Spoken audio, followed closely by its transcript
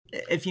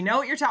If you know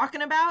what you're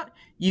talking about,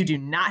 you do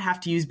not have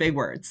to use big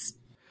words.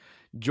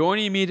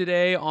 Joining me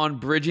today on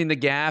Bridging the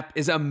Gap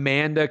is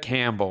Amanda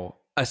Campbell,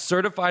 a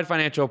certified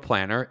financial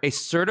planner, a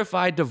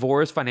certified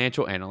divorce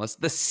financial analyst,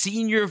 the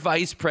senior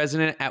vice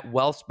president at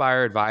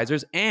WealthSpire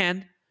Advisors,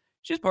 and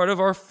she's part of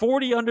our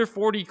 40 under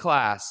 40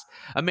 class.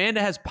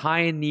 Amanda has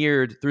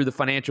pioneered through the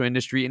financial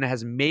industry and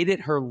has made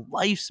it her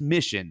life's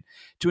mission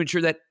to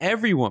ensure that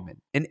every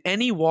woman in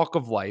any walk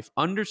of life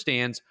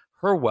understands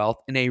her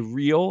wealth in a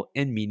real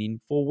and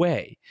meaningful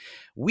way.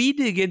 We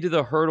dig into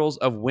the hurdles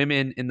of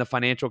women in the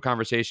financial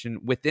conversation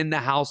within the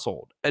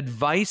household,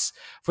 advice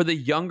for the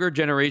younger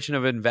generation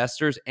of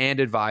investors and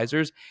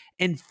advisors,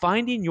 and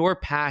finding your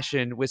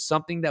passion with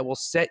something that will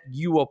set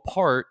you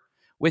apart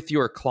with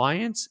your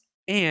clients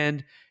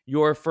and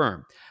your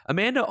firm.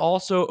 Amanda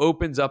also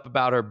opens up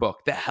about her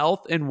book, The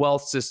Health and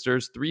Wealth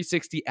Sisters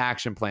 360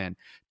 Action Plan,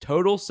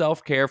 Total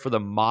Self-Care for the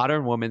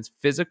Modern Woman's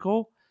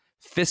Physical,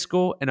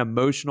 Fiscal, and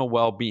Emotional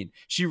Well-Being.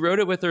 She wrote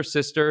it with her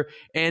sister,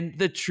 and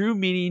the true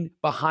meaning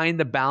behind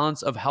the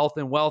balance of health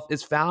and wealth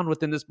is found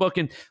within this book.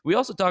 And we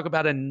also talk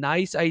about a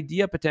nice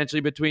idea potentially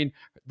between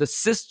the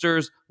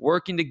sisters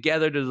working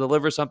together to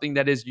deliver something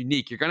that is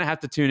unique. You're going to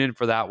have to tune in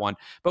for that one.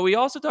 But we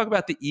also talk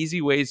about the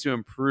easy ways to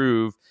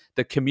improve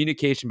the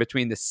communication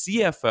between the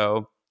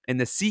CFO and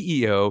the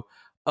CEO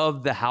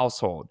of the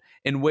household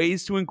and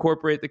ways to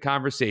incorporate the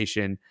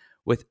conversation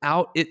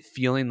without it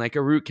feeling like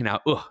a root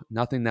canal. Ugh,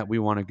 nothing that we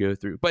want to go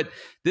through. But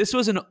this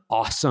was an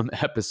awesome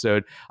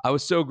episode. I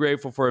was so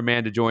grateful for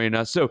Amanda joining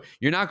us. So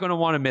you're not going to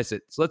want to miss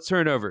it. So let's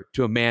turn it over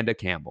to Amanda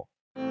Campbell.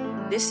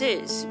 This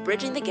is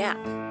Bridging the Gap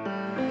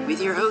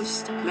with your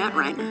host, Matt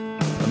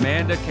Reiner.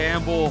 Amanda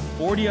Campbell,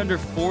 40 under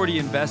 40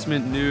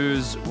 investment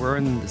news. We're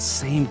in the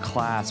same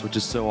class, which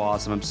is so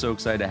awesome. I'm so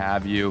excited to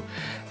have you.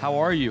 How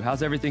are you?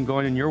 How's everything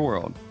going in your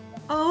world?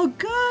 Oh,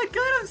 good.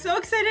 I'm so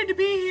excited to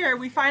be here.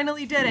 We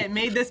finally did it.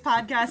 Made this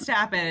podcast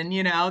happen,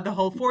 the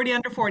whole 40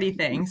 under 40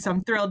 thing. So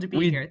I'm thrilled to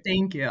be here.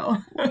 Thank you.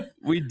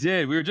 We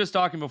did. We were just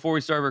talking before we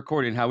started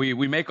recording how we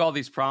make all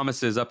these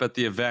promises up at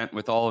the event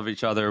with all of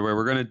each other where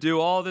we're going to do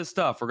all this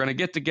stuff. We're going to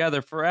get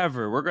together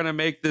forever. We're going to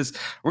make this,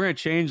 we're going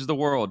to change the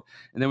world.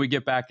 And then we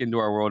get back into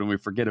our world and we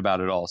forget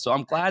about it all. So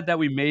I'm glad that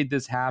we made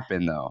this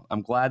happen, though.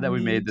 I'm glad that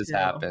we made this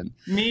happen.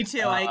 Me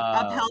too. I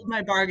upheld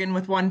my bargain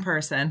with one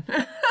person.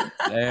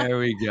 There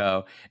we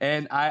go.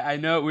 And I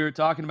know we were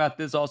talking about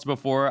this also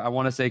before. I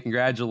want to say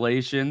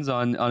congratulations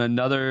on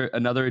another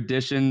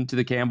addition to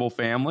the Campbell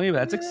family.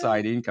 That's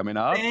exciting coming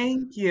up.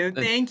 Thank you.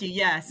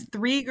 Yes,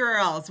 3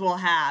 girls we'll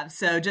have.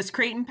 So just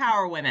Creighton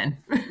Power women.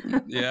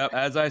 Yeah,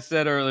 as I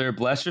said earlier,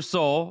 bless your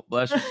soul.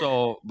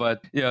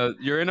 But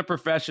you're in a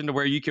profession to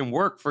where you can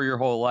work for your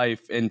whole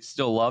life and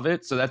still love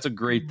it. So that's a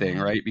great thing,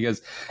 right?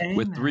 Because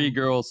with 3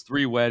 girls,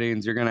 3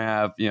 weddings, you're going to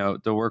have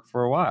to work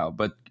for a while.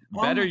 But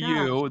better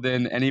you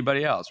than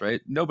anybody else, right?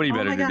 Nobody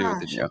better to do it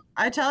than you.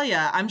 I tell you,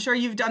 I'm sure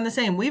you've done the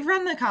same. We've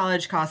run the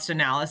college cost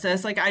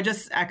analysis. Like I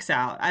just X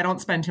out. I don't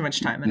spend too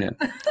much time in it.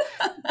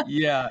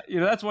 Yeah.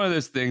 That's one of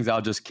those things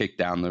I'll just kick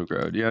down the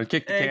road,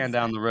 kick the can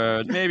down the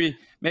road.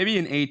 Maybe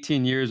in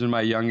 18 years when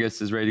my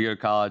youngest is ready to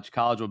go to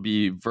college will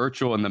be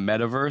virtual in the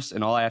metaverse.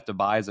 And all I have to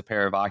buy is a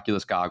pair of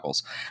Oculus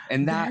goggles.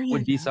 And that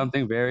would be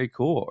something very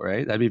cool,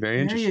 right? That'd be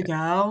very interesting. There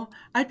you go.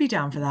 I'd be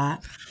down for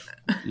that.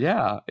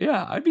 Yeah,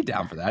 I'd be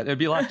down for that. It'd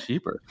be a lot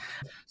cheaper.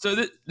 So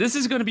this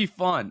is going to be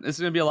fun. This is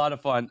going to be a lot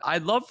of fun.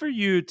 I'd love for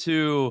you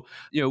to,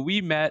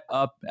 we met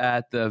up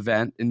at the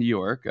event in New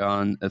York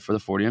for the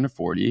 40 under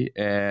 40,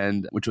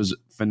 and which was a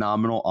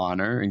phenomenal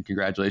honor, and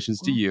congratulations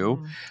to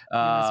you.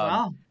 As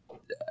well.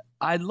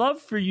 I'd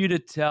love for you to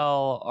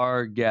tell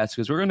our guests,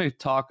 because we're going to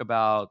talk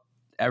about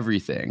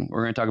everything.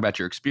 We're going to talk about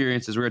your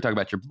experiences. We're going to talk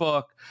about your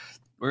book.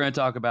 We're going to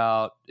talk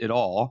about it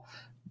all.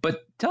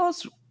 But tell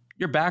us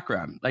your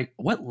background. Like,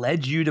 what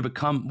led you to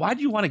why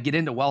do you want to get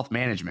into wealth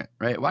management,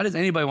 right? Why does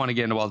anybody want to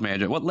get into wealth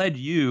management? What led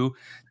you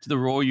to the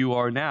role you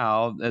are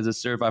now as a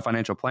certified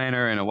financial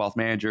planner and a wealth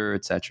manager,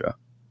 et cetera?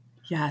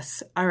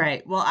 Yes. All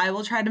right. Well, I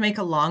will try to make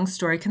a long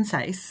story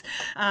concise.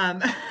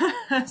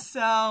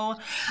 So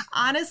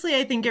honestly,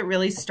 I think it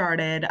really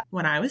started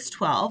when I was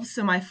 12.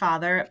 So my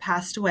father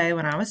passed away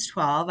when I was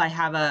 12. I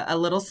have a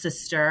little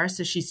sister,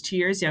 so she's 2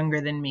 years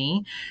younger than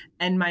me.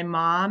 And my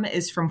mom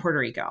is from Puerto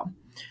Rico.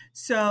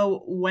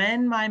 So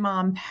when my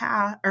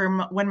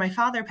when my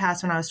father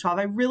passed when I was 12,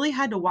 I really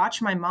had to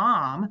watch my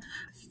mom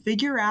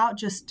figure out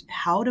just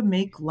how to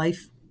make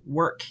life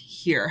work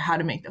here, how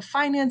to make the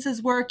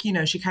finances work.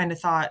 She kind of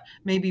thought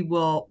maybe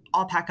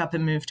I'll pack up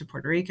and move to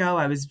Puerto Rico.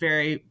 I was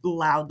very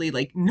loudly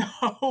like,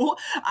 no,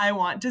 I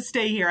want to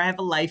stay here. I have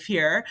a life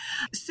here.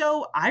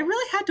 So I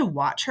really had to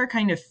watch her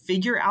kind of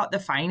figure out the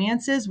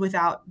finances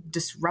without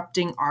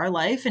disrupting our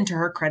life. And to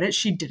her credit,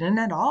 she didn't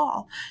at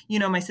all.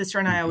 My sister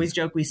and I always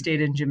joke we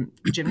stayed in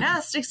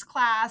gymnastics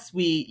class.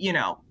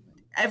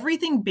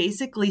 Everything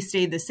basically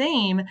stayed the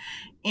same.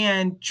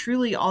 And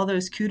truly all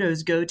those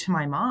kudos go to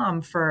my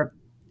mom for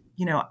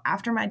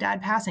after my dad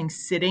passing,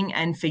 sitting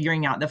and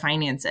figuring out the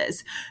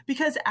finances.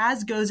 Because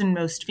as goes in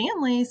most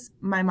families,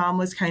 my mom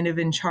was kind of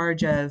in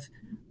charge of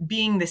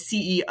being the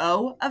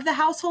CEO of the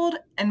household,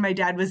 and my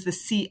dad was the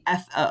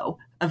CFO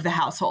of the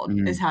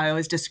household, is how I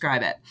always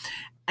describe it.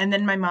 And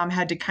then my mom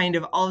had to kind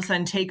of all of a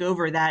sudden take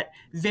over that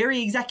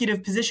very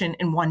executive position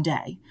in one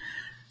day.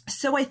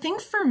 So I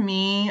think for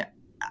me,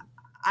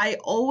 I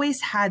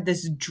always had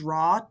this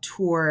draw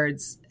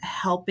towards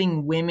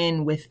helping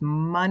women with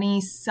money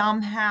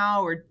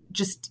somehow, or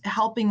just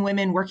helping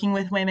women, working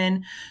with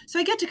women. So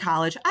I get to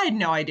college. I had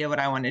no idea what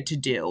I wanted to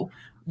do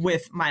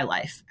with my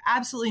life.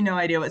 Absolutely no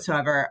idea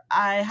whatsoever.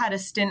 I had a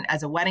stint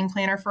as a wedding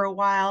planner for a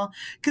while,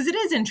 because it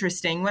is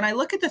interesting. When I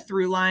look at the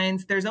through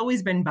lines, there's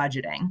always been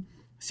budgeting.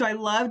 So I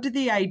loved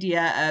the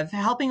idea of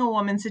helping a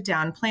woman sit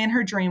down, plan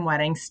her dream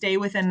wedding, stay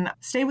within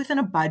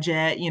a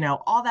budget,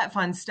 all that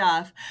fun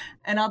stuff.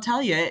 And I'll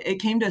tell you,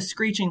 it came to a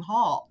screeching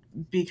halt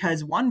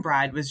because one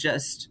bride was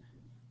just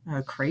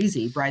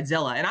crazy,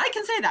 bridezilla. And I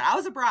can say that I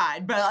was a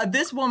bride, but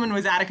this woman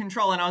was out of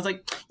control. And I was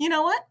like, you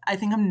know what? I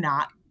think I'm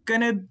not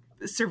going to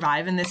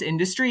survive in this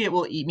industry. It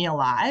will eat me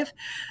alive.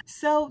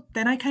 So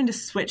then I kind of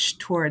switched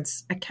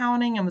towards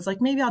accounting and was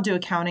like, maybe I'll do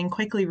accounting.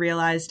 Quickly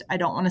realized I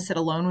don't want to sit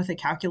alone with a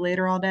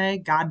calculator all day.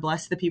 God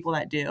bless the people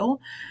that do.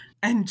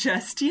 And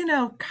just,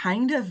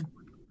 kind of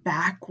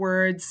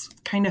backwards,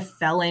 kind of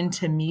fell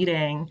into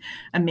meeting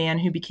a man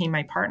who became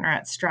my partner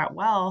at Strat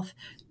Wealth,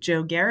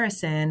 Joe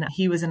Garrison.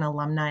 He was an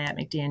alumni at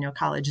McDaniel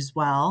College as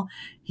well.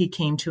 He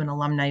came to an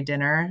alumni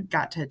dinner,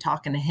 got to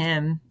talking to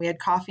him. We had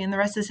coffee and the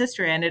rest is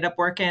history. I ended up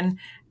working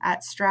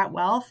at Strat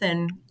Wealth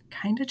and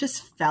kind of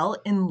just fell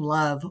in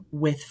love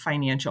with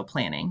financial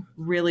planning.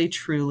 Really,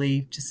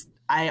 truly,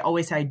 I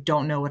always say I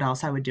don't know what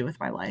else I would do with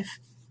my life.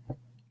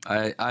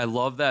 I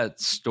love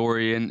that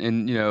story.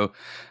 And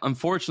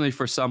unfortunately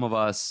for some of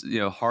us,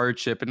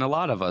 hardship, and a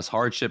lot of us,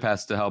 hardship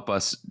has to help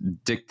us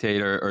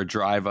dictate or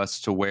drive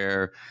us to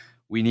where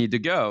we need to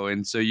go.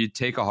 And so you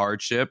take a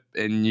hardship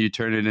and you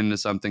turn it into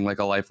something like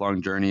a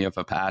lifelong journey of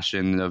a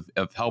passion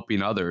of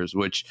helping others,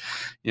 which,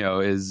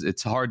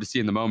 it's hard to see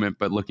in the moment,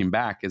 but looking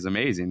back is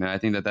amazing. And I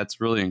think that that's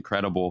really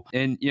incredible.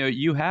 And,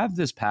 you have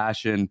this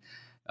passion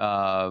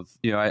of,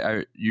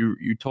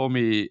 you told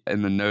me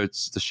in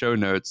the show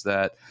notes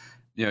that,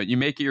 you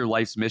make it your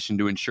life's mission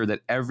to ensure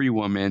that every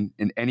woman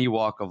in any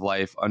walk of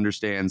life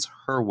understands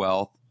her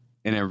wealth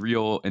in a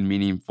real and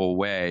meaningful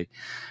way.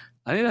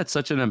 I think that's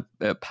such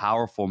a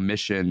powerful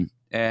mission.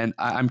 And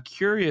I'm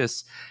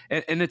curious,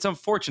 and it's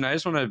unfortunate.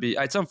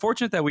 It's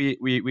unfortunate that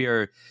we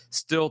are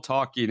still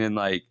talking in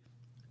like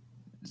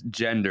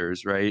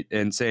genders, right?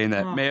 And saying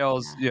that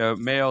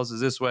males is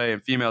this way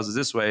and females is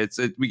this way.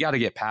 We got to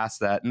get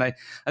past that. And I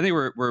think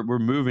we're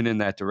moving in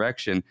that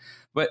direction.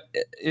 But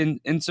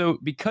and so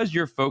because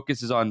your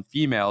focus is on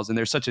females and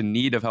there's such a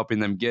need of helping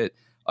them get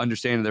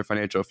understanding their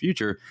financial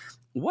future,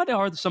 what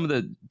are some of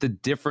the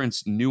different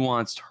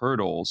nuanced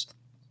hurdles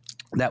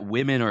that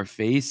women are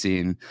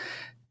facing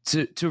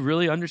to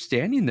really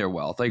understanding their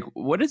wealth? Like,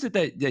 what is it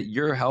that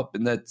you're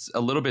helping that's a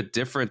little bit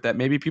different that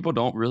maybe people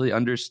don't really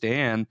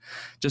understand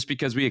just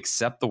because we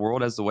accept the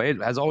world as the way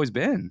it has always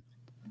been?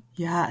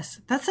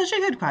 Yes, that's such a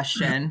good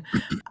question.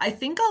 I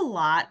think a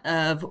lot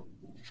of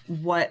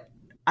what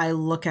I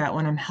look at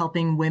when I'm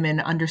helping women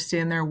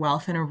understand their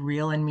wealth in a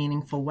real and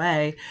meaningful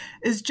way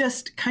is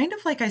just kind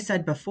of like I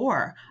said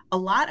before, a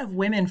lot of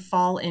women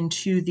fall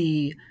into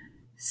the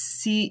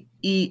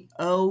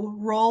CEO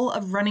role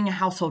of running a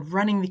household,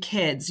 running the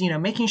kids,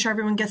 making sure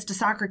everyone gets to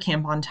soccer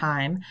camp on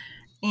time.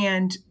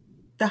 And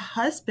the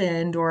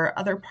husband or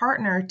other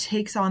partner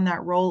takes on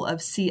that role of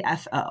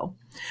CFO.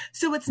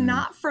 So it's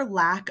not for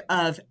lack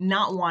of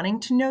not wanting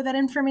to know that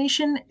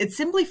information. It's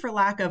simply for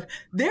lack of,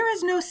 there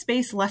is no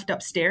space left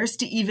upstairs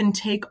to even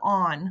take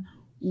on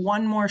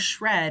one more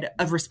shred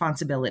of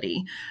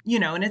responsibility,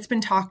 and it's been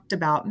talked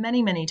about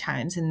many, many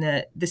times in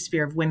the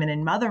sphere of women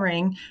and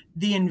mothering,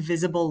 the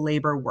invisible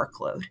labor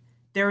workload.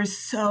 There is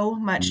so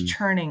much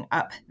churning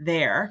up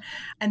there.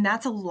 And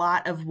that's a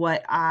lot of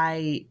what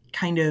I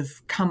kind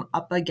of come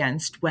up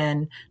against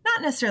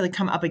not necessarily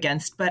come up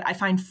against, but I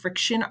find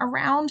friction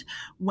around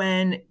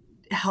when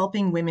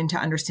helping women to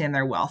understand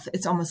their wealth.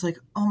 It's almost like,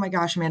 oh my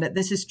gosh, Amanda,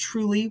 this is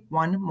truly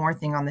one more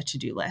thing on the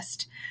to-do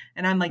list.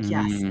 And I'm like,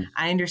 yes,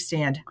 I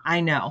understand.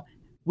 I know.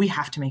 We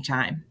have to make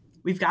time.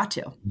 We've got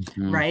to,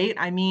 right?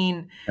 I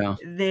mean,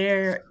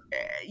 there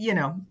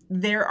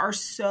are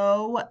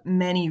so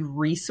many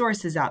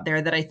resources out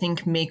there that I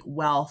think make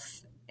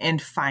wealth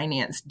and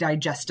finance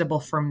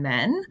digestible for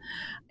men.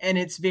 And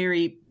it's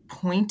very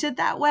pointed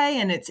that way.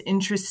 And it's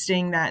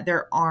interesting that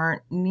there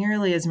aren't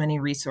nearly as many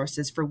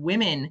resources for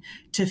women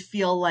to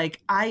feel like,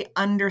 I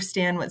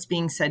understand what's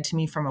being said to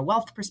me from a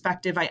wealth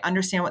perspective. I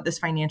understand what this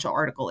financial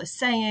article is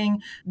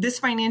saying. This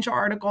financial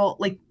article,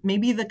 like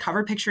maybe the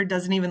cover picture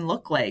doesn't even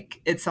look like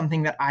it's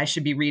something that I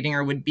should be reading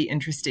or would be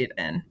interested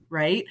in,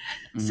 right?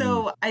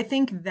 So I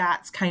think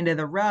that's kind of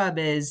the rub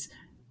is,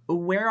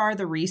 where are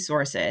the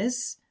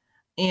resources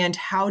and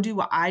how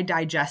do I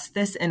digest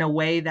this in a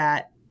way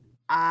that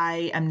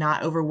I am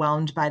not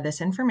overwhelmed by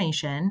this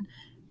information,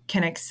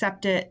 can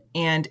accept it,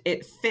 and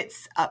it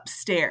fits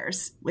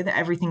upstairs with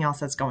everything else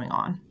that's going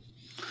on.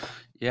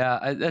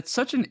 Yeah, that's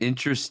such an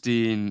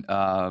interesting,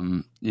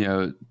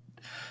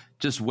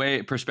 just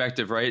way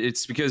perspective, right?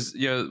 It's because,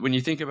 when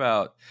you think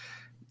about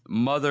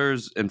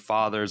mothers and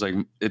fathers, like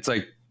it's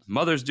like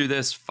mothers do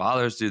this,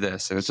 fathers do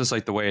this, and it's just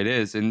like the way it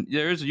is. And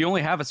you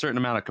only have a certain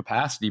amount of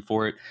capacity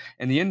for it.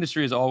 And the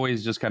industry has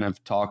always just kind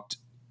of talked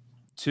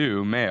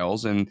to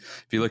males. And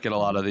if you look at a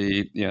lot of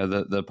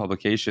the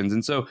publications,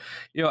 and so,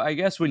 I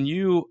guess when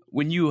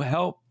you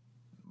help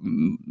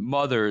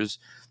mothers,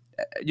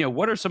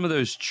 what are some of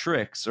those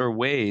tricks or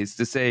ways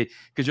to say,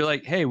 because you're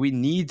like, hey, we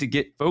need to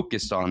get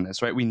focused on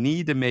this, right? We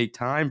need to make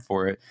time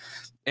for it.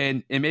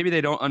 And maybe they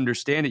don't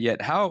understand it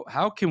yet.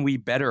 How can we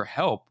better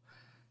help,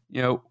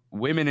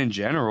 women in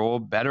general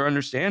better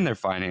understand their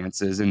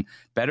finances and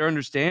better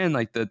understand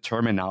like the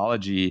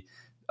terminology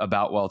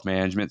about wealth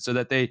management so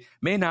that they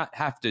may not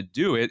have to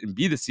do it and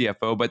be the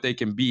CFO, but they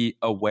can be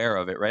aware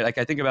of it, right? Like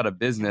I think about a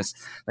business,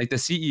 like the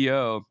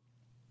CEO,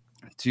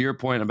 to your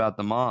point about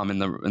the mom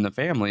and the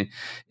family,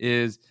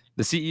 is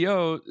the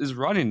CEO is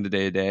running the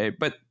day to day,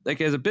 but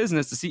like as a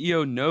business, the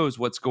CEO knows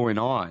what's going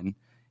on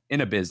in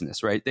a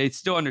business, right? They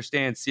still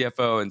understand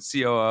CFO and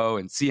COO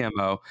and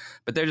CMO,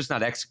 but they're just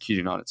not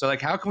executing on it. So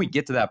like, how can we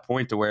get to that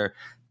point to where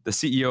the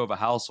CEO of a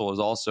household is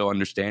also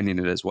understanding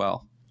it as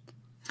well?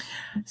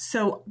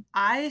 So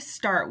I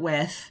start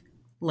with,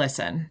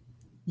 listen,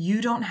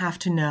 you don't have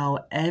to know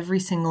every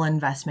single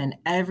investment,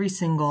 every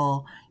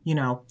single,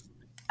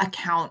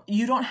 account.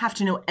 You don't have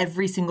to know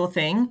every single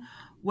thing.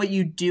 What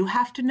you do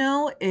have to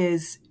know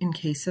is, in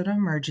case of an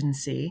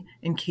emergency,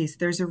 in case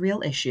there's a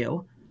real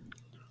issue,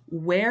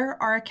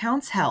 where are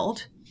accounts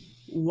held?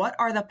 What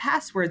are the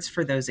passwords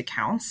for those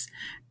accounts?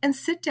 And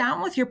sit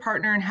down with your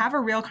partner and have a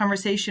real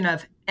conversation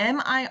of,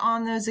 am I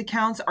on those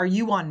accounts? Are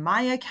you on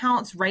my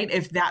accounts, right?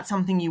 If that's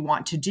something you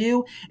want to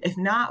do. If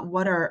not,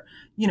 what are,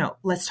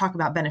 let's talk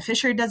about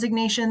beneficiary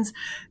designations.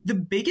 The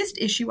biggest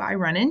issue I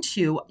run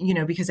into,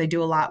 because I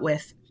deal a lot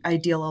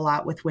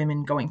with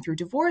women going through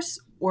divorce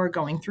or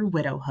going through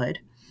widowhood,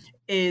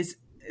 is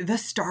the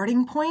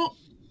starting point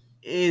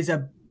is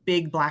a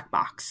big black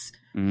box.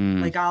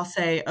 Like I'll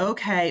say,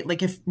 okay,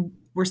 like if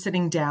we're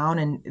sitting down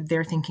and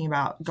they're thinking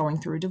about going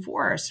through a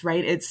divorce,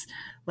 right? It's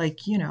like,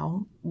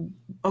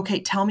 okay,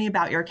 tell me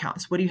about your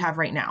accounts. What do you have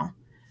right now?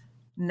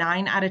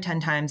 9 out of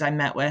 10 times I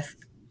met with,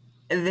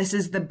 this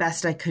is the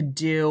best I could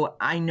do.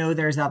 I know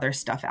there's other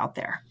stuff out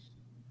there.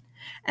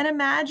 And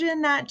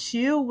imagine that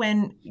too,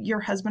 when your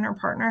husband or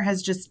partner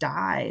has just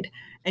died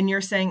and you're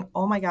saying,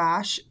 oh my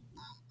gosh,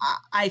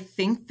 I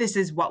think this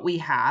is what we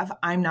have.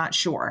 I'm not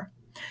sure.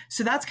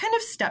 So that's kind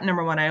of step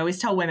number one. I always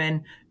tell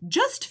women,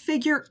 just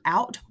figure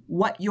out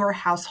what your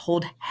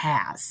household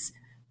has.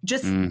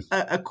 Just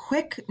a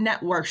quick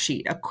net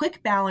worksheet, a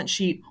quick balance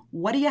sheet.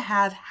 What do you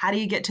have? How do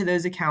you get to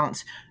those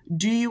accounts?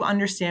 Do you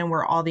understand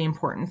where all the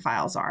important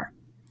files are?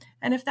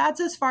 And if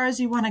that's as far as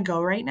you want to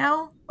go right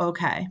now,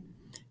 okay.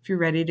 If you're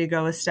ready to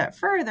go a step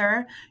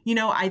further,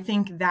 I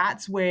think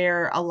that's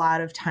where a lot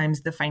of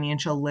times the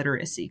financial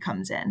literacy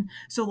comes in.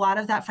 So a lot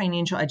of that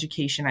financial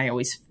education I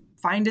always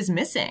find is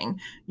missing.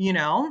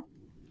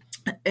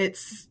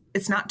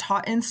 It's not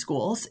taught in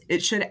schools.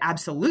 It should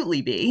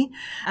absolutely be.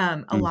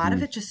 A lot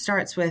of it just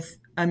starts with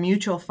a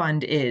mutual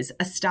fund is,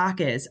 a stock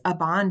is, a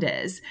bond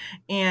is.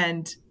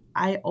 And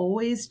I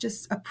always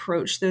just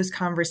approach those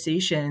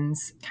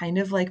conversations kind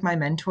of like my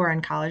mentor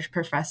and college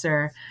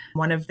professor.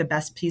 One of the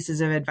best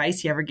pieces of advice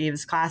he ever gave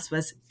his class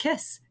was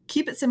KISS,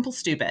 keep it simple,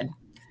 stupid.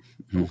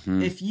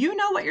 Mm-hmm. If you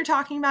know what you're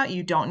talking about,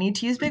 you don't need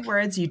to use big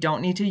words. You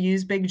don't need to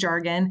use big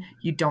jargon.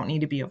 You don't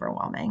need to be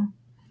overwhelming.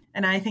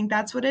 And I think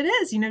that's what it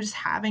is, just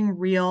having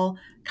real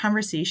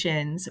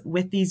conversations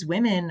with these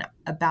women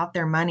about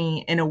their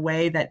money in a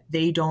way that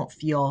they don't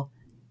feel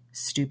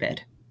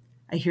stupid.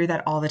 I hear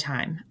that all the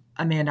time.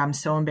 Amanda, I'm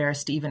so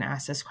embarrassed to even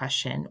ask this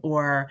question.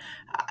 Or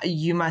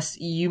you must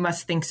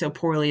think so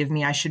poorly of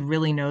me. I should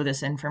really know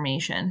this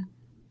information.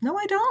 No,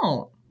 I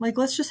don't. Like,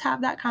 let's just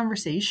have that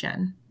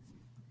conversation.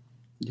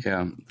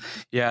 Yeah.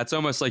 It's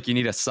almost like you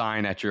need a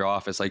sign at your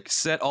office, like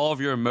set all of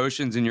your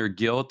emotions and your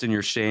guilt and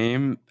your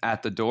shame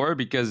at the door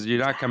because you're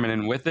not coming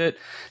in with it.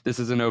 This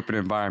is an open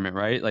environment,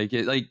 right? Like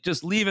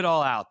just leave it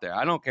all out there.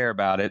 I don't care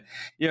about it.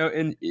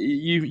 And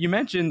you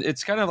mentioned,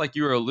 it's kind of like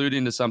you were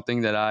alluding to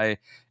something that I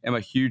am a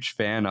huge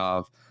fan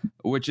of,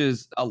 which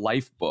is a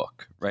life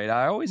book, right?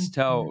 I always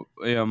tell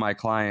my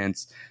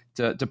clients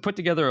to put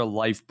together a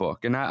life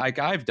book. And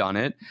I've done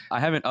it. I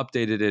haven't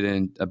updated it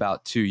in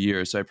about 2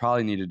 years, so I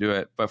probably need to do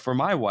it. But for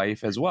my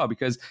wife as well,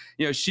 because,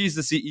 she's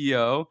the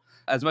CEO.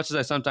 As much as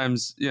I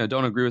sometimes,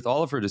 don't agree with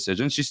all of her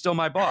decisions, she's still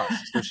my boss.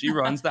 So she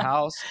runs the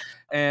house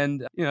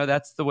and,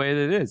 that's the way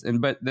that it is.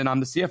 But then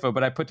I'm the CFO,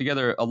 but I put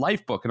together a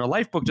life book, and a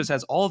life book just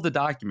has all of the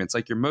documents,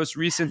 like your most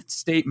recent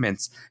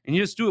statements, and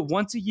you just do it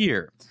once a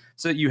year.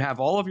 So that you have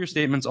all of your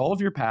statements, all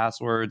of your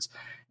passwords.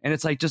 And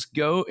it's like, just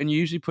go, and you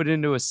usually put it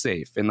into a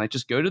safe, and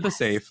just go to the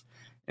safe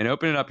and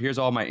open it up. Here's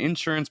all my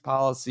insurance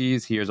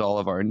policies. Here's all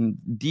of our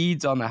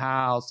deeds on the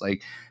house,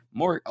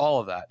 all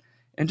of that.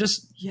 And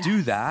just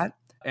do that.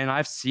 And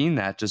I've seen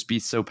that just be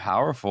so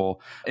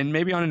powerful. And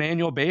maybe on an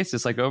annual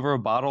basis, like over a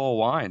bottle of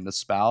wine, the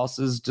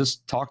spouses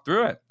just talk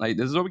through it. Like,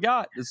 this is what we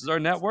got. This is our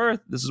net worth.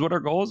 This is what our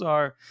goals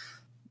are.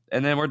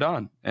 And then we're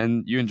done.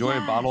 And you enjoy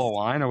a bottle of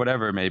wine or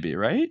whatever it may be,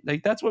 right?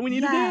 Like, that's what we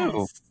need to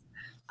do.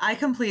 I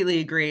completely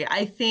agree.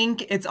 I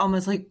think it's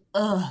almost like,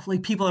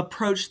 like people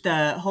approach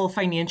the whole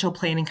financial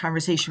planning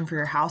conversation for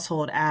your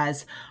household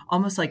as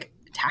almost like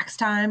tax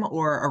time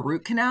or a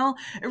root canal.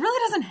 It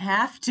really doesn't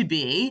have to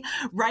be,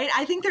 right?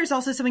 I think there's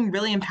also something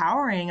really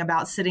empowering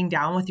about sitting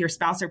down with your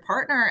spouse or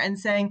partner and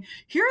saying,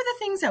 here are the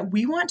things that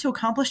we want to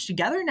accomplish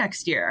together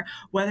next year,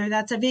 whether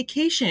that's a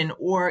vacation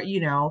or,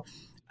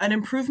 an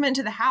improvement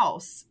to the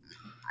house.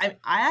 I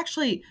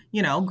actually,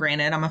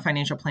 granted, I'm a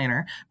financial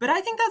planner, but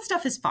I think that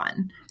stuff is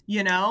fun.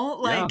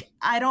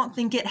 I don't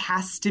think it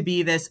has to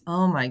be this,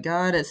 oh my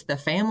God, it's the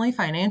family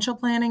financial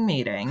planning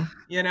meeting,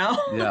 Yeah.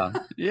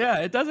 Yeah.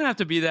 It doesn't have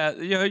to be that,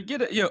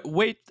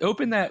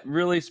 open that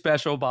really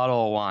special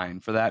bottle of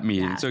wine for that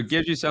meeting. Yes. So it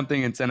gives you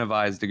something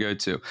incentivized to go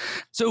to.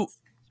 So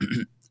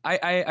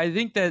I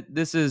think that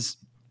this is,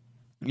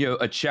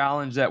 a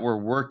challenge that we're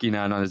working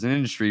on as an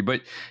industry,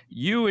 but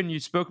you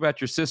spoke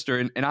about your sister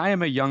and I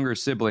am a younger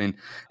sibling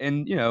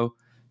and,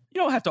 you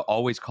don't have to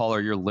always call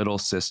her your little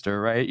sister,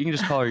 right? You can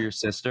just call her your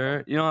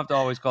sister. You don't have to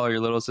always call her your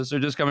little sister,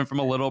 just coming from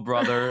a little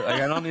brother. Like,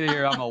 I don't need to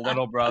hear I'm a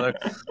little brother.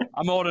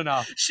 I'm old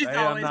enough. She's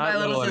always my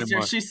little sister.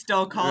 Anymore. She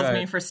still calls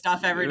me for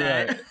stuff every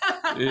day.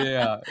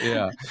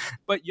 Yeah.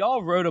 But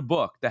y'all wrote a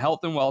book, The Health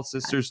and Wealth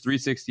Sisters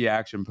 360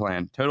 Action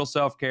Plan, Total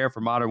Self-Care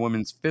for Modern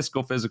Women's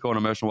Fiscal, Physical, and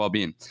Emotional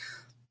Well-Being.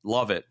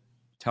 Love it.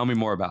 Tell me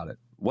more about it.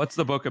 What's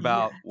the book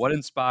about? Yes. What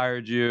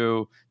inspired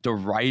you to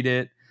write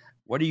it?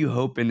 What are you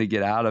hoping to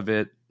get out of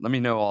it? Let me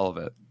know all of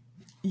it.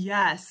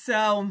 Yeah.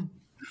 So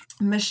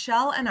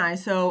Michelle and I,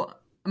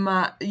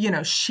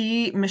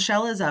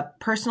 Michelle is a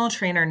personal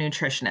trainer,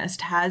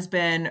 nutritionist, has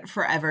been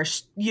forever.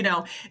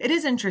 It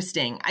is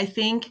interesting. I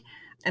think,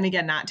 and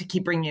again, not to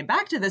keep bringing it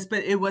back to this,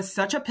 but it was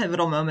such a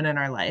pivotal moment in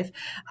our life.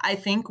 I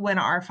think when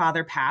our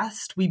father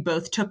passed, we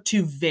both took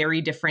two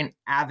very different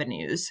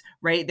avenues,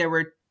 right? There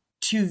were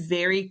two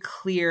very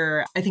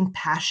clear, I think,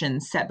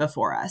 passions set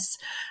before us.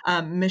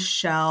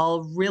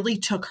 Michelle really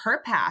took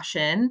her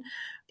passion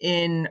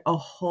in a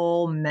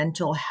whole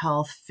mental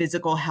health,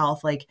 physical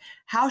health, like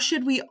how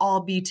should we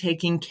all be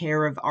taking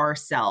care of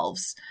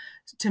ourselves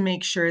to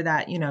make sure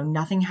that,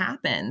 nothing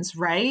happens,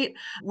 right?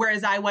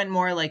 Whereas I went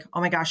more like, oh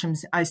my gosh,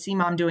 I see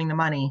mom doing the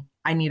money.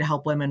 I need to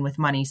help women with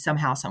money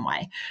somehow, some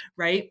way,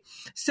 right?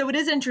 So it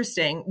is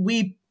interesting.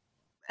 We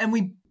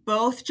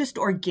both just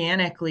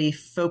organically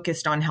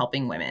focused on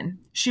helping women.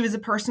 She was a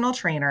personal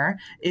trainer,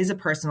 is a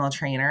personal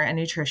trainer and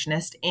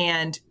nutritionist,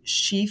 and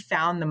she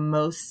found the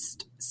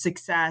most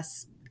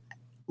success,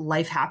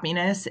 life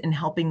happiness in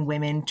helping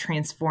women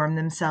transform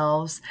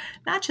themselves,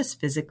 not just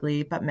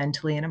physically, but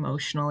mentally and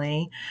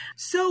emotionally.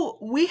 So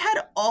we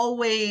had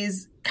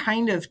always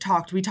kind of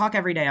talked. We talk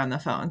every day on the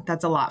phone.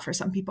 That's a lot for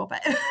some people,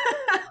 but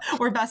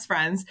we're best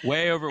friends.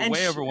 Way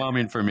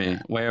overwhelming for me.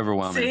 Way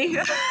overwhelming. See?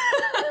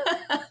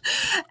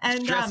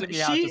 And stressing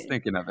me out just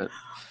thinking of it.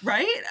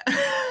 Right?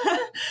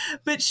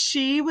 But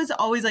she was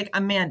always like,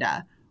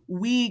 Amanda,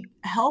 we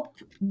help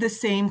the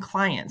same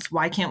clients.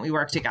 Why can't we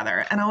work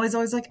together? And I was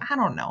always like, I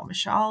don't know,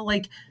 Michelle,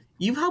 like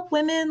you help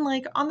women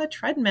like on the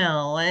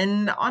treadmill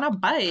and on a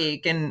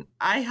bike. And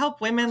I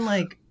help women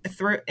like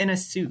in a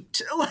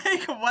suit.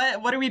 Like,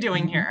 what are we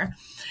doing here?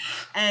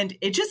 And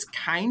it just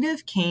kind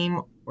of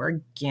came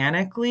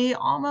organically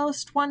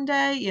almost one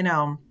day.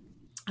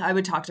 I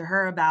would talk to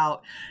her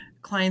about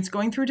clients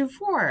going through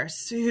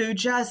divorce who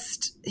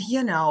just,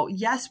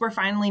 yes, we're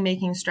finally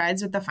making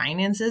strides with the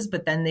finances,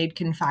 but then they'd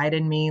confide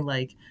in me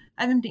like,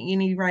 I haven't been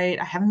eating right.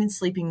 I haven't been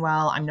sleeping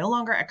well. I'm no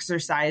longer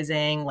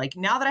exercising. Like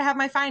now that I have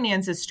my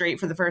finances straight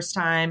for the first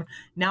time,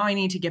 now I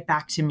need to get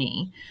back to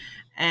me.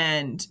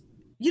 And,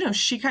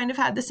 she kind of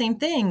had the same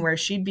thing where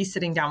she'd be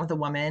sitting down with a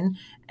woman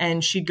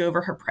and she'd go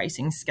over her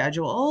pricing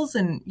schedules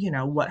and,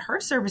 what her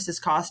services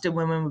cost. And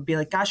women would be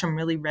like, gosh, I'm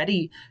really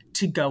ready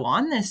to go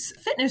on this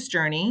fitness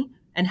journey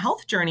and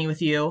health journey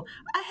with you.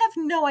 I have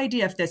no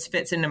idea if this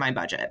fits into my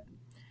budget.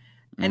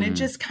 And it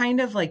just kind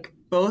of like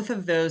both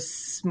of those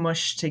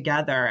smushed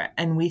together.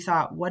 And we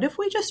thought, what if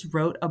we just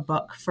wrote a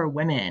book for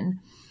women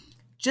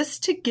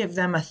just to give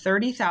them a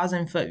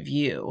 30,000 foot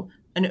view,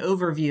 an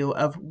overview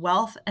of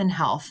wealth and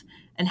health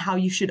and how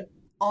you should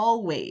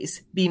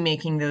always be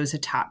making those a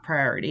top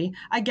priority.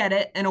 I get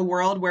it in a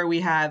world where we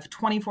have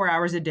 24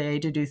 hours a day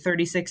to do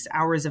 36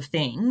 hours of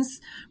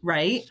things,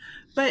 right?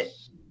 But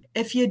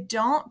if you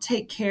don't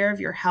take care of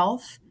your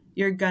health,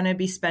 you're going to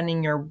be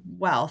spending your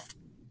wealth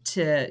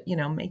to,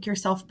 make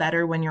yourself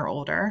better when you're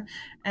older.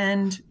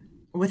 And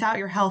without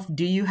your health,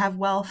 do you have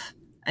wealth?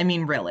 I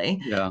mean,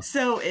 really? Yeah.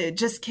 So it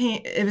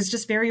was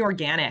just very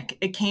organic.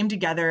 It came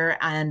together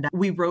and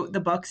we wrote the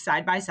book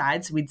side by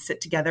side. So we'd sit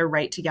together,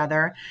 write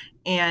together.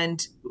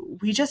 And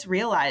we just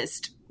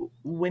realized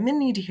women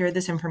need to hear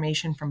this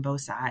information from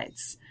both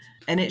sides.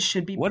 And it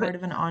should be part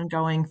of an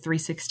ongoing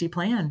 360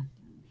 plan.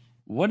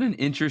 What an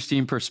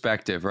interesting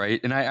perspective,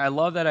 right? And I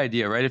love that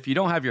idea, right? If you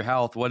don't have your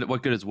health,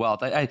 what good is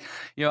wealth? I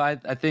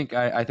think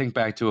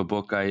back to a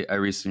book I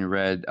recently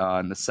read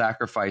on the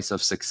sacrifice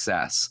of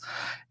success,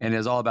 and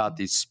it's all about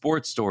these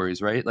sports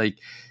stories, right? Like,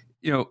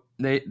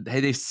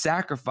 they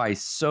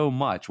sacrifice so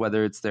much,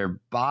 whether it's their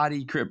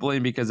body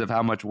crippling because of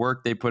how much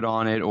work they put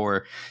on it,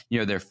 or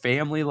their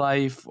family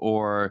life,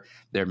 or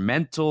their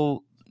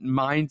mental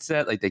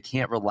mindset, like they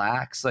can't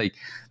relax, like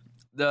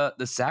the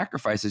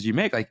sacrifices you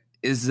make, like,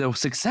 is the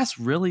success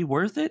really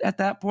worth it at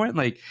that point?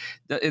 Like,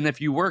 and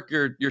if you work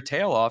your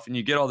tail off and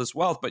you get all this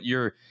wealth, but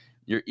you're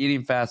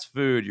eating fast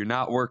food, you're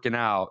not working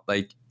out,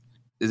 like,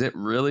 is it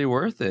really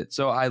worth it?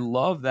 So I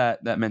love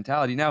that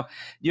mentality. Now,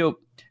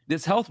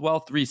 this Health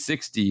Wealth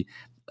 360,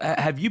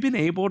 have you been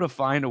able to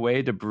find a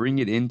way to bring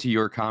it into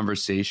your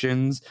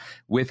conversations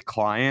with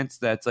clients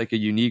that's like a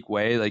unique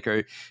way? Like,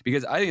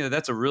 because I think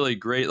that's a really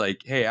great,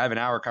 like, hey, I have an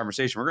hour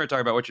conversation. We're going to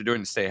talk about what you're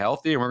doing to stay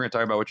healthy, and we're going to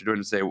talk about what you're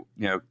doing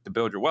to to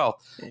build your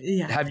wealth.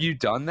 Yeah. Have you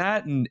done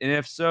that? And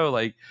if so,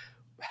 like,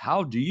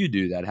 how do you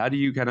do that? How do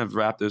you kind of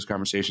wrap those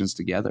conversations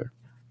together?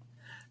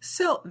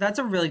 So that's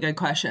a really good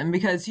question,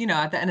 because,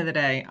 at the end of the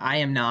day, I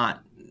am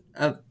not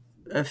a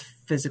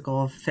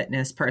physical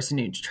fitness person,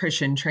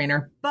 nutrition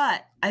trainer,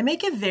 but I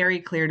make it very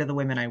clear to the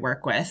women I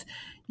work with,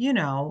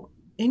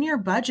 in your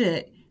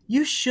budget,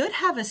 you should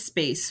have a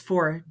space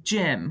for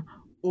gym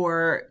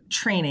or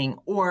training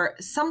or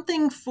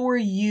something for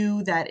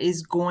you that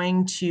is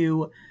going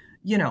to,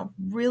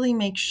 really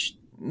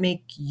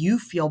make you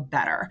feel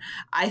better.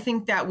 I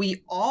think that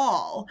we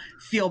all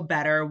feel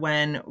better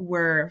when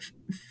we're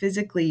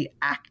physically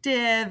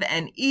active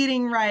and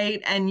eating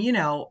right and,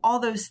 all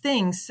those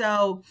things.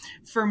 So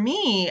for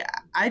me,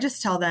 I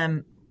just tell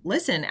them,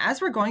 listen,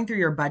 as we're going through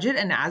your budget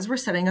and as we're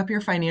setting up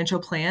your financial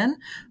plan,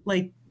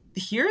 like,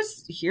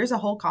 here's a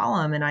whole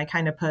column, and I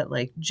kind of put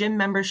like gym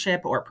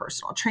membership or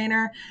personal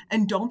trainer,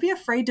 and don't be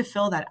afraid to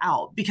fill that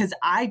out, because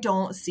I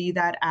don't see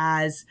that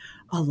as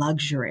a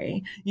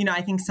luxury.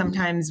 I think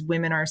sometimes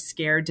women are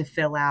scared to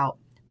fill out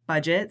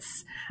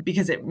budgets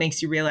because it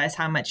makes you realize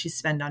how much you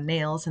spend on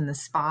nails and the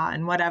spa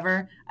and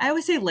whatever. I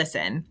always say,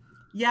 listen,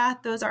 yeah,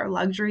 those are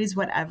luxuries,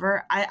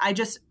 whatever. I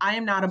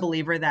am not a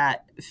believer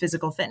that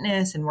physical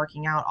fitness and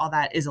working out, all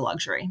that is a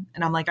luxury.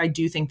 And I'm like, I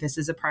do think this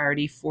is a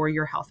priority for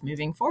your health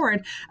moving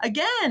forward.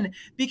 Again,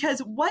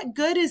 because what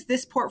good is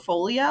this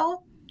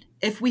portfolio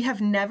if we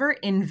have never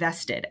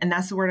invested, and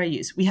that's the word I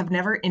use, we have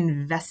never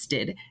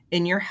invested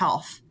in your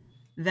health?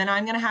 Then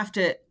I'm going to have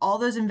to, all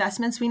those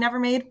investments we never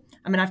made,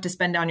 I'm going to have to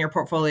spend down your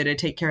portfolio to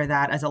take care of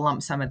that as a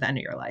lump sum at the end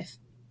of your life,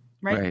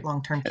 right?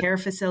 Long-term care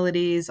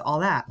facilities, all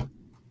that.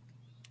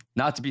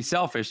 Not to be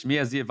selfish, me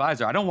as the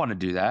advisor, I don't want to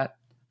do that,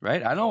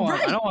 right? I don't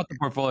want the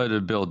portfolio to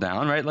build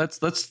down, right? Let's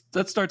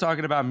start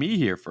talking about me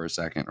here for a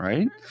second,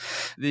 right?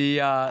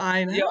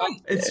 I know,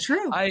 it's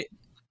true. I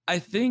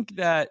think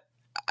that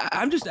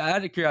I'm just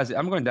out of curiosity.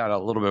 I'm going down a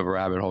little bit of a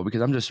rabbit hole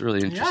because I'm just really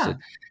interested.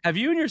 Yeah. Have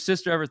you and your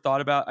sister ever thought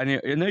about? I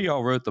know you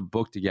all wrote the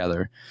book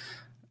together,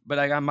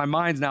 but my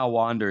mind's now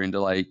wandering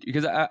to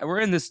because we're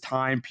in this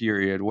time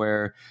period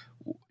where,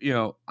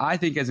 I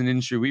think as an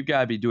industry, we've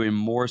got to be doing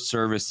more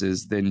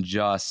services than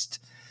just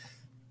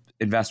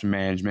investment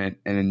management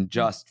and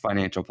just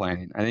financial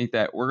planning. I think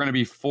that we're going to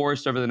be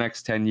forced over the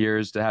next 10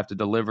 years to have to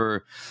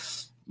deliver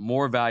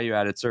more value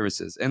added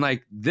services. And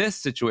this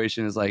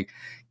situation is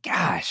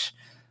gosh,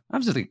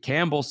 I'm just a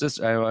Campbell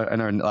sister. I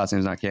know her last name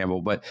is not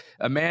Campbell, but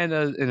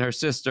Amanda and her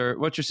sister.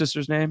 What's your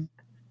sister's name?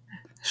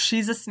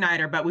 She's a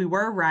Snyder, but we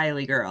were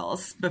Riley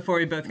girls before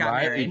we both got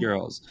married. Riley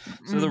girls.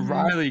 So the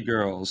Riley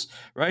girls,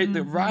 right? Mm-hmm.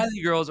 The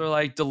Riley girls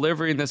are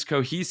delivering this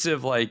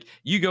cohesive,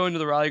 you go into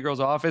the Riley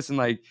girls office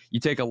and you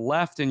take a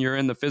left and you're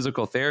in the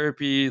physical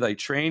therapy,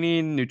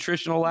 training,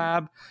 nutritional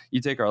lab.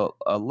 You take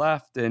a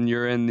left and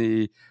you're in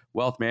the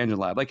wealth management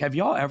lab. Have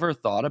y'all ever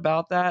thought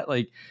about that?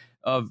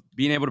 Of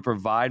being able to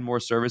provide more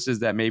services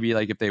that maybe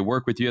if they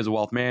work with you as a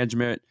wealth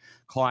management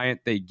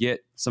client, they get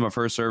some of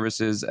her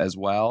services as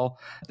well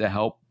to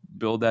help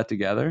build that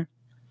together?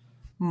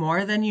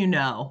 More than you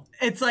know.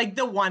 It's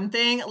the one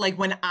thing,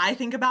 when I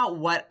think about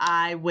what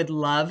I would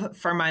love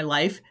for my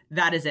life,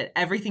 that is it.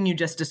 Everything you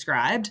just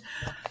described.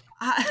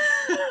 I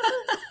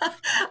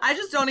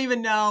just don't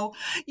even know.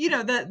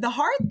 The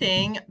hard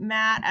thing,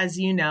 Matt, as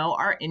you know,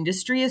 our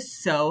industry is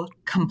so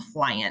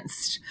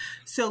complianced.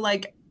 So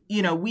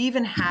we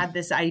even had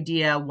this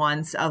idea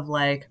once of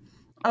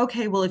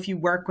okay, well, if you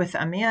work with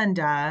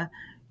Amanda,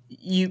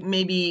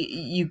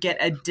 you get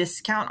a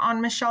discount on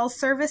Michelle's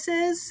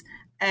services.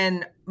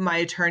 And my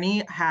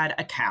attorney had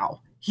a cow.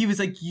 He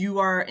was you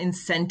are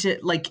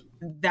incented,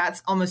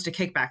 that's almost a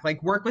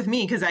kickback. Work with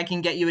me because I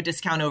can get you a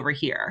discount over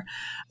here.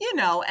 And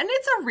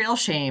it's a real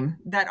shame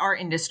that our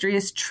industry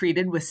is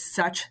treated with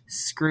such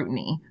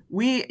scrutiny.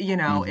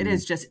 It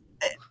is just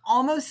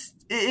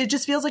it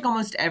just feels like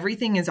almost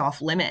everything is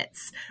off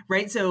limits,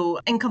 right? So,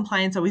 and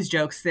compliance always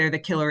jokes they're the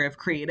killer of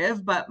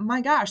creative, but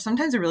my gosh,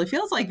 sometimes it really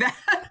feels like that.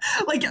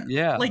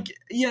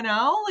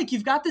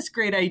 You've got this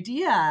great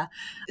idea.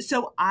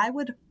 So I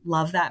would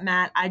love that,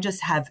 Matt. I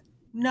just have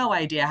no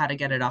idea how to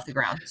get it off the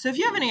ground. So if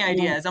you have any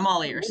ideas, I'm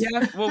all ears.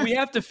 We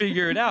have to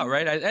figure it out,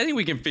 right? I think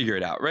we can figure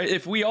it out, right?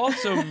 If we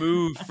also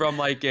move from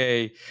like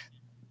it's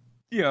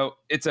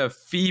a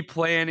fee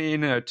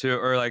planning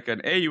or like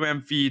an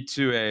AUM fee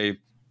to a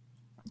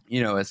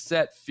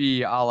set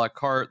fee a la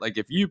carte. Like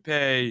if you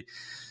pay,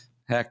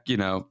 heck,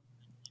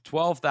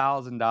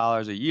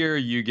 $12,000 a year,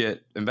 you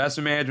get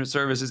investment management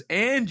services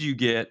and you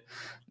get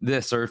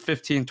this, or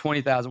 15,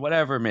 20,000,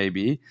 whatever it may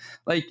be.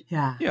 Like,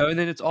 and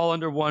then it's all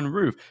under one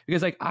roof.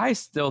 Because like, I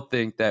still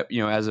think that,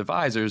 as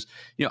advisors,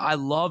 I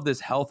love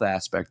this health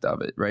aspect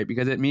of it, right?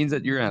 Because it means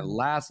that you're going to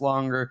last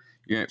longer.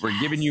 We're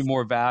giving you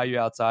more value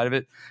outside of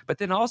it. But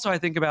then also I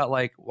think about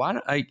like, why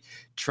not like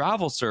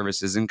travel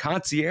services and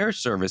concierge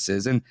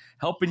services and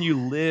helping you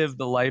live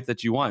the life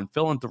that you want,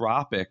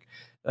 philanthropic.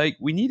 Like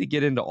we need to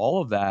get into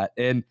all of that.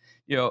 And,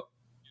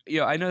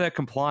 I know that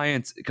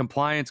compliance,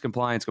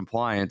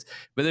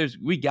 but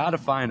we got to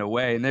find a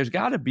way, and there's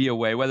got to be a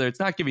way, whether it's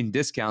not giving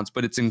discounts,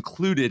 but it's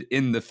included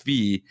in the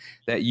fee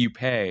that you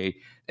pay.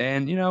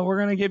 And, we're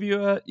going to give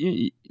you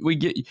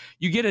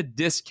you get a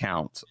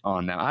discount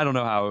on that. I don't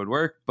know how it would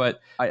work, but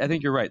I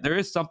think you're right. There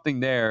is something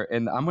there,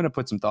 and I'm going to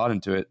put some thought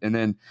into it. And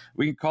then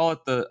we can call it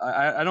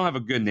I don't have a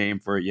good name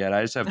for it yet.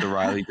 I just have the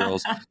Riley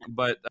Girls,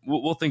 but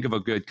we'll think of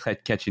a good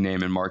catchy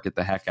name and market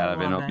the heck out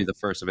of it. And it'll be the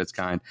first of its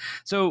kind.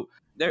 So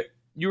there,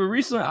 you were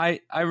recently,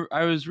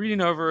 I was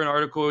reading over an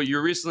article. You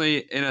were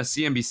recently in a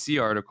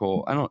CNBC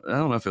article. I don't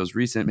know if it was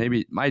recent.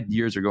 Maybe my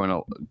years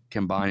are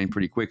combining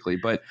pretty quickly,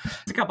 but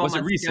it's a couple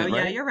months recent, ago.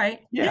 Right? Yeah, you're right.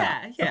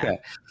 Yeah. Okay.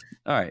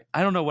 All right.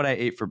 I don't know what I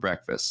ate for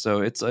breakfast,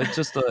 so it's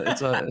just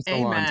a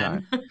long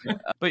time.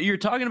 But you're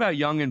talking about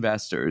young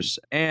investors,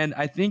 and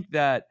I think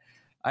that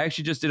I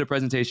actually just did a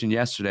presentation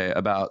yesterday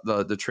about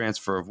the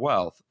transfer of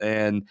wealth,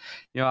 and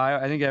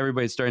I think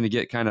everybody's starting to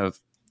get kind of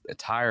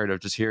tired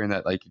of just hearing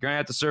that, like, you're gonna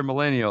have to serve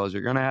millennials,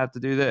 you're gonna have to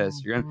do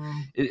this,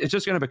 it's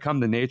just gonna become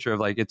the nature of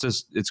like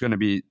it's gonna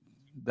be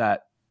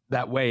that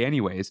way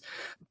anyways.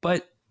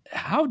 But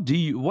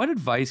what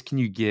advice can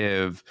you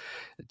give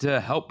to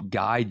help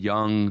guide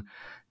young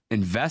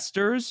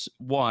investors,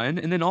 one,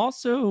 and then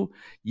also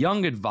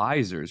young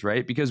advisors,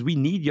 right? Because we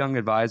need young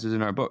advisors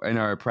in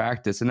our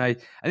practice, and I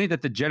think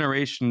that the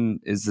generation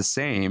is the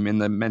same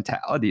and the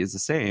mentality is the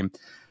same.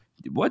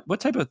 What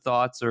type of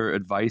thoughts or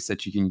advice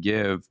that you can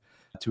give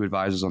to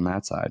advisors on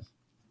that side?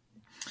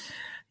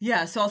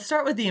 Yeah, so I'll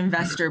start with the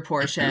investor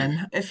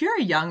portion. If you're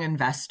a young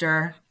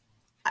investor,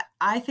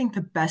 I think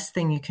the best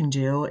thing you can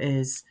do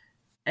is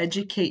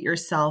educate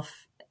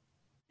yourself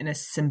in a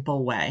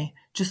simple way.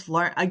 Just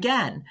learn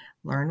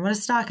what a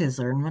stock is,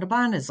 learn what a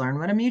bond is, learn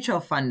what a mutual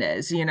fund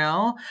is. You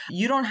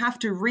don't have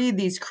to read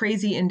these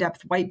crazy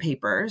in-depth white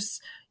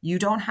papers. You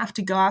don't have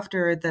to go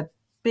after the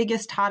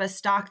biggest, hottest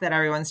stock that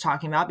everyone's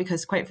talking about,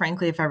 because quite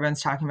frankly, if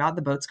everyone's talking about,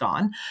 the boat's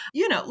gone.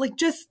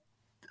 Just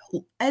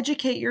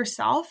educate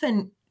yourself,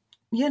 and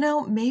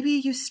maybe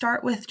you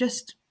start with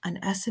just an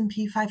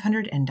S&P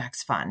 500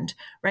 index fund,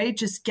 right?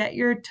 Just get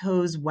your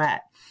toes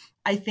wet.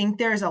 I think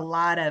there's a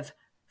lot of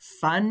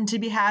fun to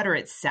be had, or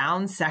it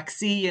sounds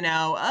sexy,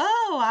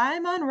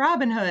 I'm on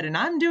Robinhood and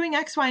I'm doing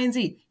X, Y, and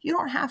Z. You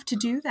don't have to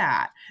do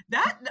that.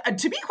 That,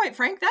 to be quite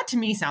frank, that to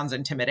me sounds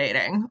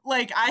intimidating.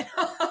 Like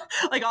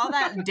like all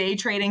that day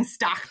trading,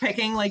 stock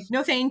picking, like,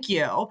 no, thank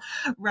you.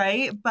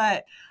 Right.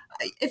 But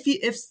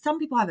if some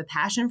people have a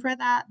passion for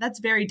that, that's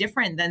very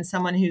different than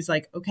someone who's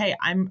like, okay,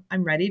 I'm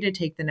ready to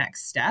take the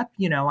next step.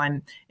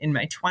 I'm in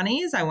my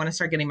 20s. I want to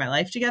start getting my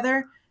life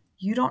together.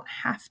 You don't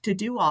have to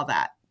do all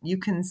that. You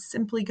can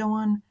simply go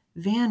on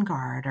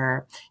Vanguard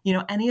or,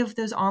 any of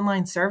those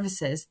online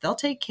services. They'll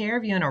take care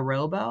of you in a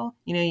robo.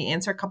 You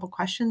answer a couple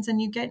questions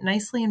and you get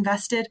nicely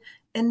invested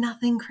in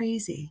nothing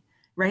crazy,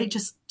 right?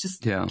 Just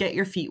get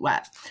your feet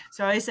wet.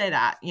 So I say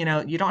that, you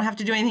don't have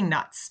to do anything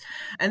nuts.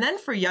 And then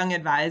for young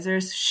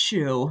advisors,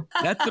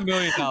 that's the $1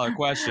 million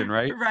question,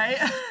 right? Right.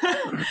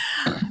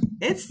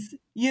 It's,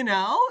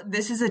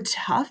 this is a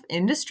tough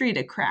industry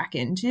to crack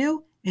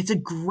into. It's a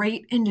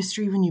great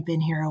industry when you've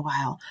been here a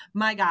while.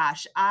 My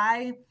gosh,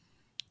 I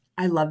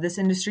love this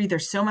industry.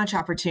 There's so much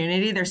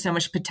opportunity. There's so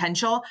much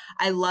potential.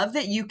 I love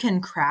that you can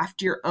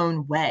craft your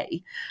own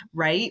way,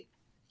 right?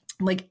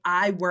 Like,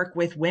 I work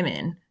with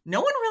women.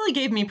 No one really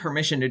gave me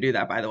permission to do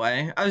that, by the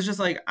way. I was just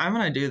like, I'm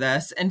going to do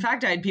this. In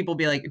fact, I had people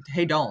be like,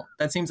 hey, don't.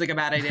 That seems like a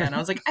bad idea. And I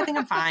was like, I think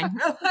I'm fine.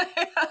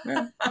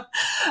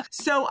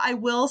 So I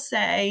will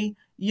say,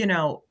 you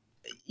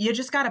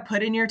just got to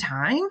put in your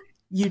time.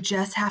 You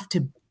just have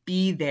to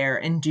be there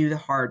and do the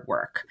hard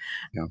work.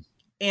 Yeah.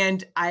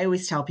 And I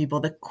always tell people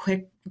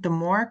the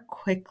more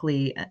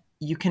quickly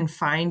you can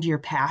find your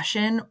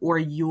passion or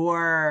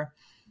your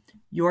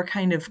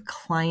kind of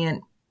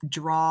client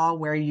draw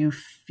where you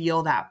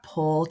feel that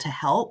pull to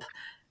help,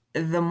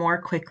 the more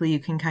quickly you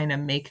can kind of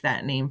make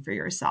that name for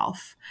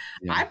yourself.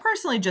 Yeah. I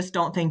personally just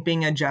don't think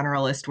being a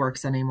generalist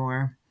works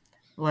anymore.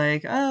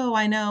 Like, oh,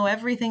 I know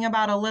everything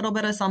about a little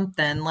bit of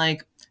something.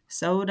 Like,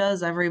 so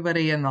does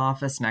everybody in the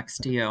office next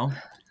to you.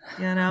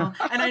 And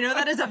I know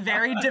that is a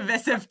very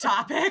divisive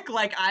topic.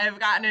 Like, I've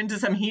gotten into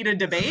some heated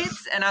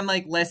debates, and I'm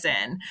like,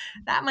 listen,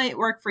 that might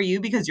work for you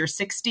because you're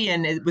 60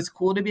 and it was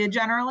cool to be a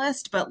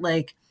generalist, but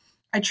like,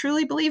 I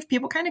truly believe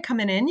people kind of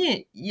coming in,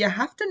 you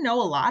have to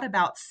know a lot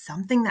about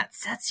something that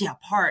sets you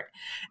apart,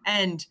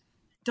 and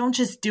don't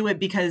just do it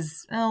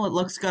because, oh, it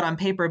looks good on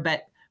paper.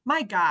 But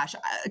my gosh,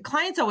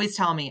 clients always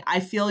tell me,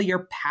 I feel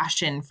your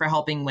passion for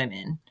helping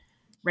women,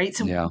 right?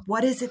 So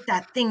what is it,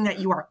 that thing that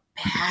you are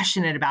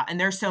passionate about? And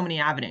there's so many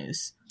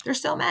avenues.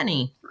 There's so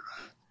many.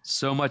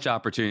 So much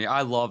opportunity.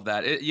 I love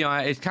that.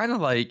 It's kind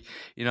of like,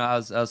 I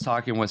was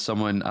talking with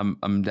someone.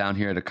 I'm down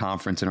here at a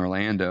conference in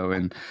Orlando,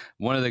 and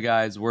one of the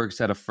guys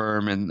works at a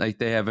firm, and like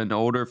they have an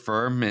older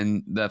firm,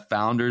 and the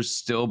founders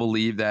still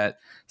believe that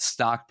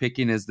stock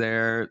picking is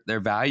their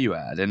value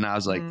add. And I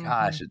was like,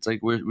 gosh, it's like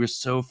we're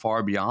so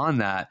far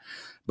beyond that.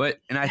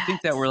 I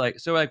think that we're like,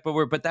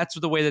 but that's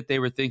the way that they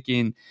were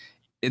thinking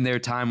in their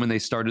time when they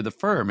started the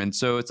firm. And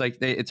so it's like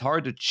it's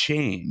hard to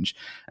change.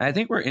 And I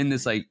think we're in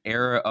this like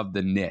era of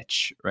the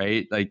niche,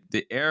 right? Like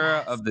the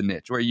era of the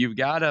niche where you've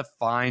got to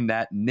find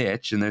that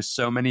niche, and there's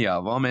so many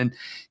of them, and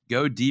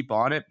go deep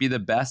on it, be the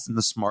best and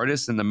the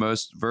smartest and the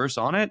most versed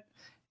on it,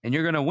 and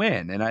you're going to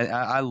win. And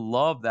I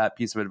love that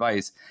piece of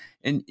advice.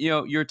 And,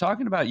 you're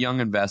talking about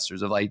young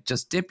investors of like,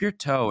 just dip your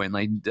toe in,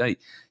 like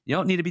you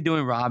don't need to be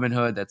doing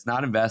Robinhood. That's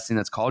not investing.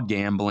 That's called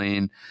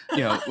gambling.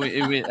 Did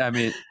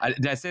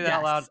I say that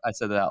out loud? I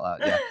said that out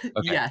loud. Yeah.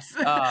 Okay. Yes.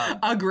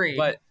 Agree.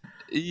 But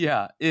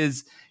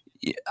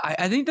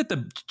I think that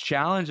the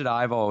challenge that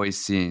I've always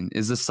seen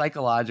is the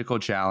psychological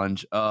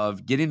challenge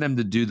of getting them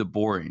to do the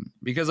boring,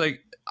 because like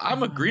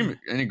I'm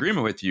in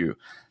agreement with you.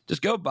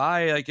 Just go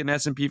buy like an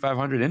S&P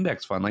 500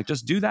 index fund. Like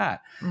just do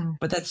that.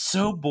 But that's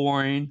so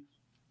boring.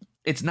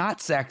 It's not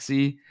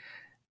sexy.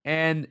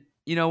 And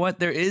you know what?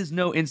 There is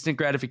no instant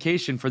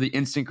gratification for the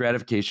instant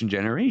gratification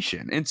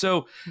generation. And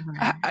so,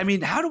 I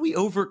mean, how do we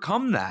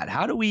overcome that?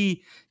 How do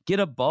we get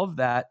above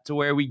that to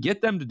where we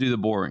get them to do the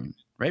boring,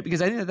 right?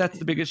 Because I think that's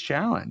the biggest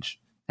challenge.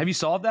 Have you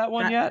solved that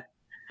one yet?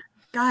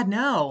 God,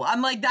 no.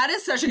 I'm like, that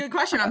is such a good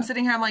question. I'm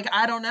sitting here, I'm like,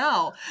 I don't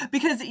know.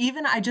 Because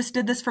even I just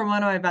did this for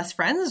one of my best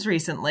friends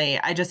recently.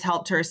 I just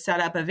helped her set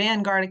up a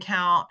Vanguard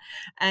account,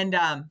 and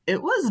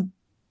it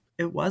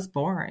was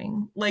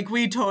boring. Like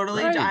we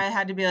totally, I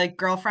had to be like,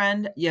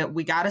 girlfriend,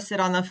 we got to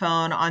sit on the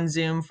phone on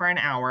Zoom for an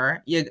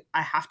hour.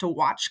 I have to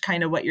watch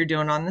kind of what you're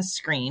doing on the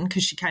screen,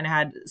 because she kind of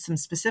had some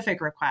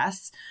specific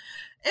requests.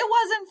 It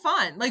wasn't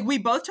fun. Like we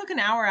both took an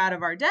hour out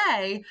of our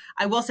day.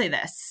 I will say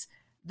this.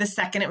 The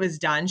second it was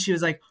done, she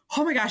was like,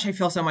 oh my gosh, I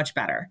feel so much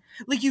better.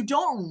 Like you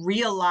don't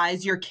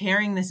realize you're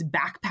carrying this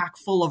backpack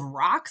full of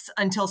rocks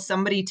until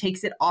somebody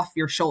takes it off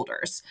your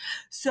shoulders.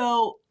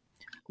 So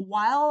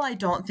while I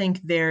don't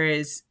think there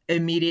is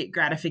immediate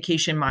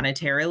gratification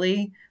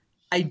monetarily,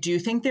 I do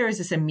think there is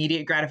this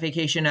immediate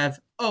gratification of,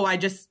 oh, I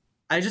just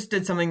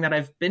did something that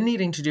I've been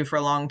needing to do for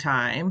a long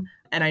time,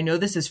 and I know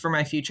this is for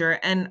my future,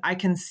 and I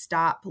can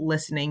stop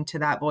listening to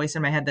that voice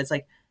in my head that's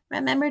like,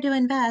 remember to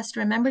invest,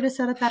 remember to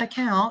set up that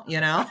account,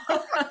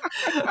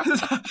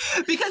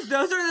 because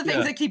those are the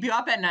things that keep you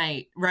up at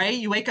night, right?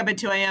 You wake up at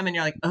 2 a.m. and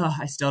you're like, oh,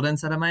 I still didn't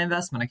set up my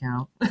investment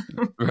account.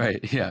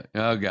 Right. Yeah.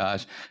 Oh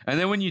gosh. And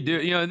then when you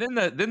do,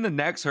 then the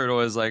next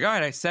hurdle is like, all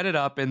right, I set it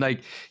up, and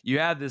like you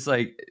have this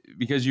like,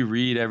 because you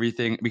read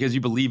everything, because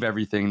you believe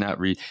everything,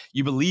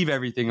 you believe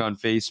everything on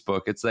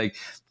Facebook. It's like,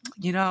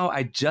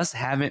 I just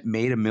haven't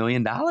made $1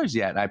 million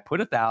yet. I put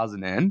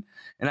 1,000 in,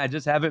 and I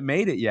just haven't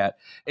made it yet.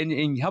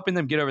 And helping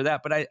them get over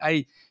that. But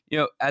I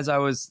as I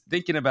was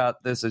thinking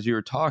about this, as you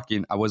were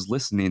talking, I was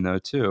listening though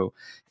too,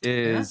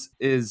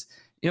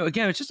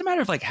 again, it's just a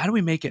matter of like, how do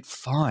we make it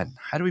fun?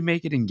 How do we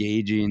make it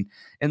engaging?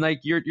 And like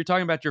you're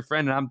talking about your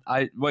friend, and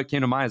what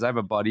came to mind is I have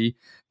a buddy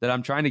that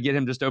I'm trying to get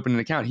him just to open an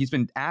account. He's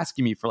been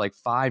asking me for like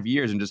 5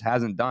 years and just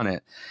hasn't done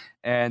it.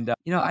 And,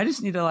 I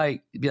just need to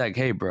like be like,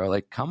 hey, bro,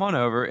 like come on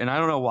over. And I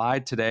don't know why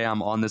today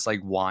I'm on this like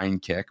wine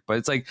kick, but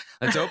it's like,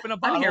 let's open a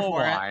bottle of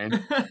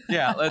wine.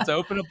 Yeah, let's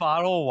open a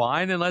bottle of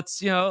wine, and let's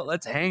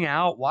hang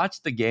out,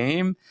 watch the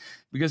game.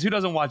 Because who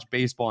doesn't watch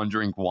baseball and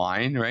drink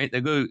wine, right?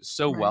 They go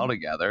so well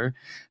together.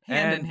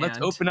 Hand in hand. Let's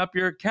open up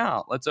your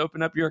account. Let's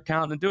open up your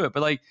account and do it.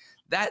 But like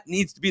that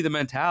needs to be the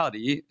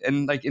mentality.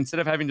 And like instead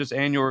of having just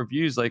annual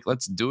reviews, like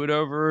let's do it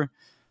over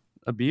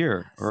a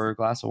beer or a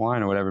glass of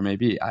wine or whatever it may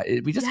be.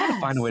 We just got to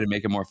find a way to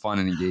make it more fun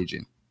and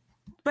engaging.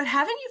 But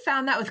haven't you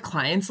found that with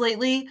clients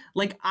lately?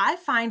 Like I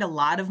find a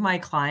lot of my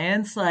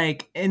clients,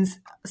 like,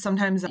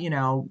 sometimes,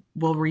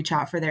 we'll reach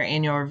out for their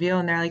annual review,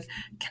 and they're like,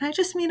 can I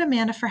just meet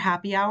Amanda for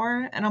happy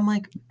hour? And I'm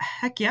like,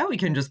 heck yeah, we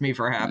can just meet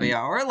for happy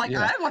hour. Like,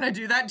 I want to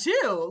do that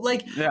too.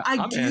 Like,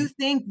 I do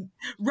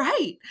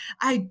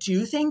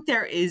think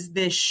there is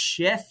this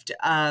shift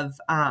of,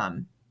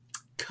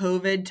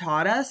 COVID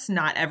taught us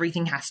not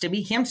everything has to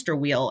be hamster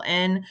wheel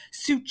and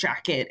suit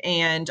jacket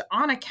and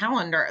on a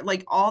calendar,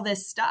 like all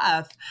this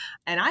stuff.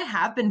 And I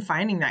have been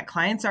finding that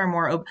clients are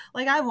more open.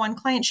 Like I have one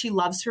client, she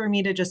loves for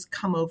me to just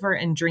come over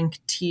and drink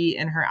tea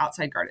in her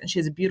outside garden. She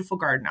has a beautiful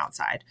garden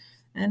outside.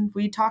 And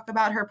we talk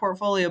about her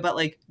portfolio, but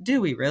like,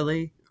 do we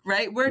really?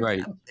 right?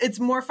 Right. It's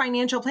more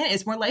financial planning.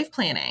 It's more life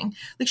planning.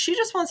 Like she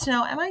just wants to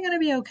know, am I going to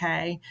be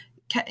okay?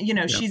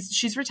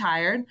 She's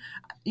retired.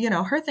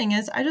 Her thing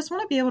is, I just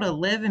want to be able to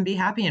live and be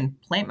happy and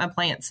plant my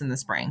plants in the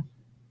spring.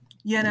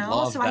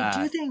 Love so that.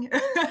 I do think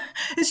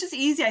it's just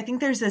easy. I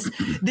think there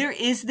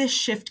is this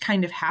shift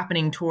kind of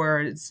happening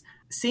towards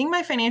seeing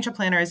my financial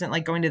planner isn't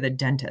like going to the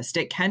dentist.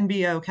 It can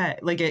be okay.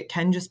 Like it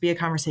can just be a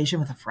conversation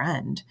with a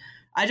friend.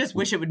 I just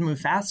wish it would move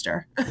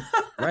faster.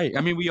 Right.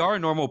 I mean, we are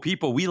normal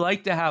people. We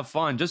like to have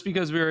fun. Just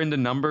because we're into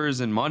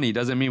numbers and money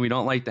doesn't mean we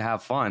don't like to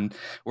have fun.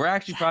 We're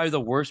actually probably the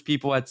worst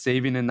people at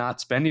saving and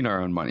not spending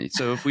our own money.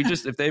 So if I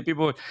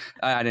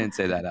didn't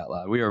say that out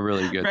loud. We are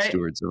really good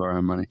stewards of our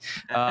own money.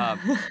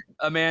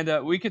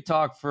 Amanda, we could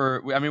talk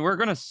we're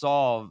going to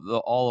solve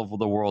all of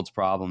the world's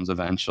problems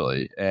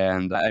eventually.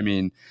 And I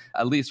mean,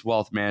 at least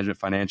wealth management,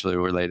 financially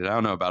related. I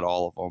don't know about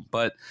all of them,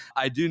 but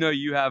I do know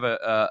you have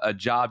a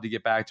job to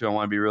get back to. I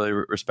want to be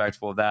really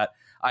respectful of that.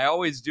 I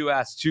always do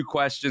ask 2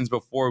 questions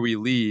before we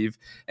leave,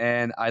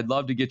 and I'd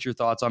love to get your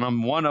thoughts on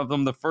them. One of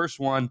them, the first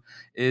one,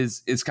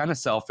 is kind of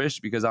selfish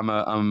because I'm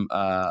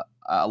a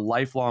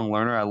lifelong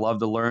learner. I love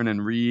to learn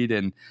and read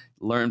and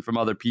learn from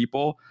other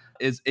people.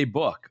 Is a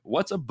book.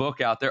 What's a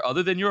book out there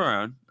other than your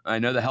own? I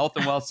know the Health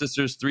and Wealth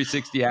Sisters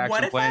 360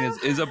 Action Plan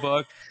is a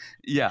book.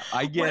 Yeah,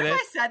 I get it. What if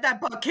I said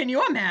that book? Can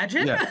you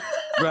imagine? Yeah,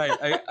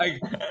 right.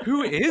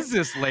 Who is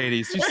this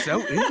lady? She's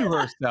so into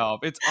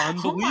herself. It's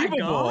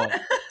unbelievable. Oh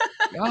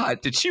my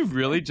God, did she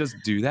really just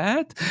do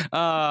that?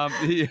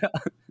 Yeah.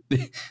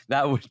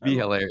 That would be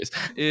hilarious.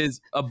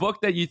 Is a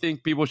book that you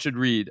think people should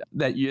read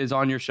that is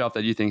on your shelf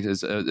that you think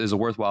is a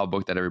worthwhile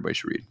book that everybody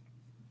should read?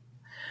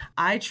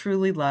 I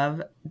truly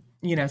love,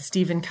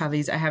 Stephen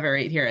Covey's, I have it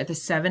right here, The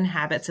 7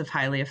 Habits of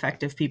Highly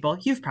Effective People.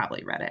 You've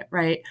probably read it,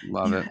 right?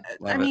 Love it.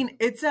 I mean,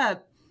 it's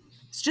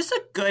just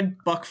a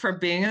good book for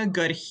being a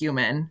good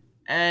human.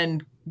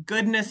 And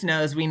goodness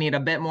knows we need a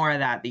bit more of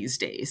that these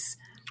days.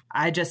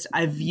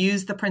 I've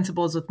used the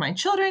principles with my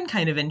children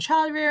kind of in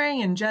child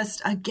rearing, and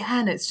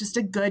again, it's just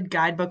a good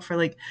guidebook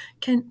for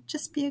can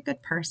just be a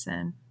good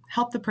person.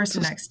 Help the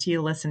person next to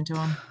you, listen to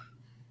them.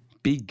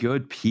 Be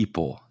good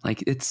people.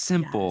 Like, it's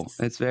simple. Yes.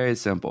 It's very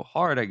simple.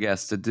 Hard, I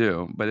guess, to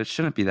do, but it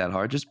shouldn't be that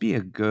hard. Just be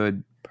a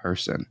good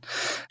person.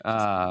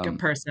 Good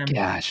person.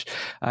 Gosh,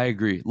 I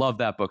agree. Love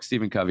that book,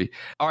 Stephen Covey.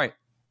 All right.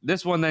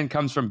 This one then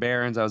comes from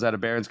Barron's. I was at a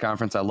Barron's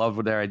conference. I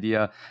love their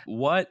idea.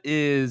 What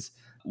is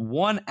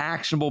one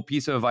actionable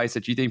piece of advice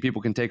that you think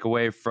people can take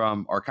away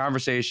from our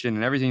conversation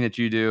and everything that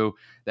you do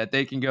that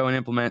they can go and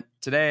implement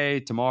today,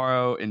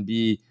 tomorrow, and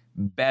be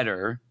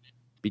better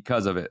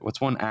because of it?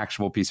 What's one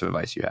actionable piece of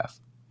advice you have?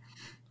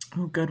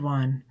 Oh, good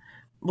one.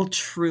 Well,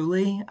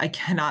 truly, I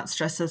cannot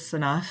stress this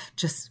enough.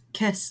 Just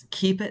KISS.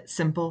 Keep it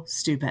simple,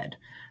 stupid.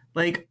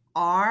 Like,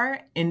 our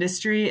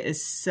industry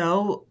is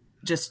so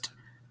just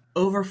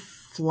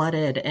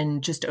over-flooded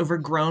and just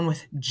overgrown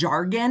with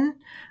jargon.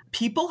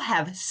 People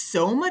have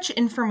so much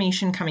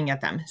information coming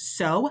at them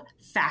so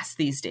fast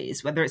these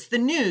days, whether it's the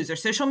news or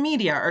social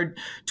media or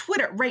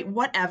Twitter, right?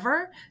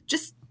 Whatever.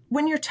 Just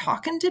when you're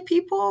talking to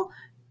people,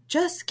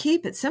 just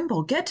keep it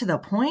simple. Get to the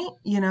point,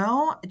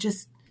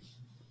 just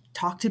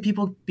talk to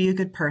people, be a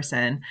good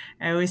person.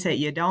 I always say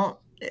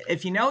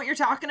if you know what you're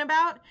talking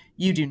about,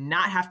 you do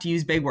not have to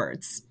use big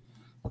words.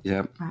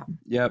 Yep.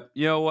 Yep.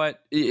 You know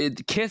what?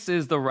 KISS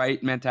is the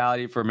right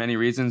mentality for many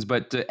reasons,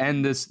 but to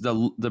end this,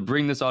 to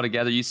bring this all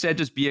together, you said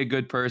just be a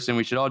good person.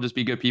 We should all just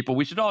be good people.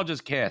 We should all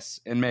just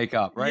kiss and make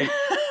up, right?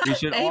 We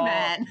should all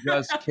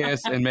just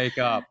kiss and make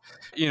up.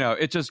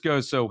 It just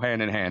goes so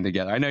hand in hand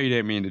together. I know you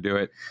didn't mean to do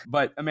it,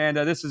 but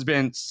Amanda, this has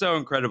been so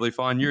incredibly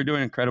fun. You're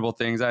doing incredible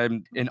things.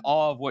 I'm in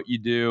awe of what you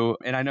do,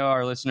 and I know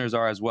our listeners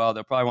are as well.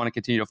 They'll probably want to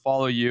continue to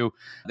follow you.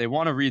 They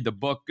want to read the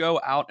book. Go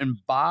out and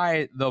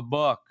buy the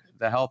book,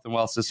 The Health and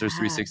Wealth Sisters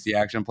 360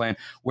 Action Plan.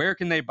 Where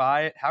can they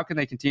buy it? How can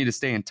they continue to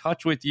stay in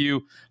touch with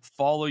you,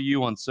 follow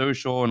you on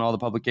social and all the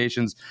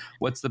publications?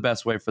 What's the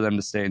best way for them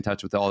to stay in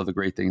touch with all of the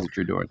great things that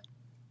you're doing?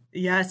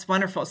 Yes,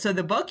 wonderful. So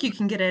the book, you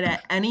can get it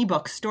at any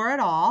bookstore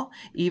at all,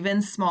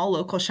 even small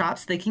local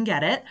shops, they can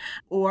get it,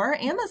 or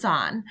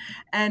Amazon.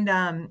 And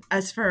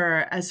as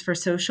for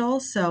social,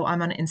 so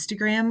I'm on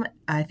Instagram.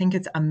 I think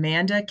it's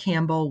Amanda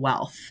Campbell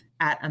Wealth,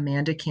 at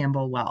Amanda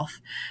Campbell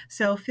Wealth.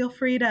 So feel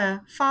free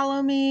to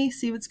follow me,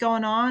 see what's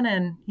going on,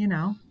 and,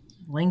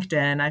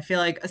 LinkedIn. I feel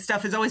like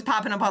stuff is always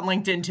popping up on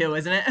LinkedIn too,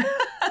 isn't it?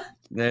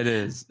 It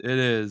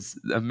is.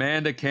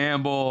 Amanda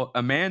Campbell,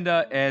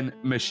 Amanda and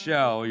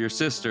Michelle, your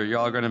sister,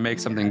 y'all are going to make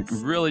something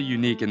really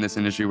unique in this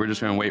industry. We're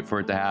just going to wait for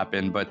it to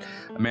happen. But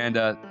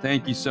Amanda,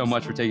 thank you so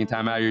much for taking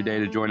time out of your day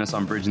to join us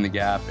on Bridging the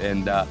Gap,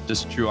 and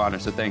just a true honor.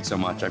 So thanks so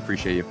much. I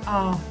appreciate you.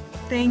 Oh,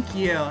 thank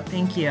you.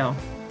 Thank you.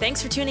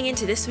 Thanks for tuning in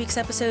to this week's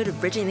episode of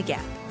Bridging the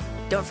Gap.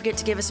 Don't forget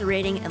to give us a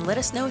rating and let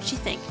us know what you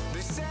think.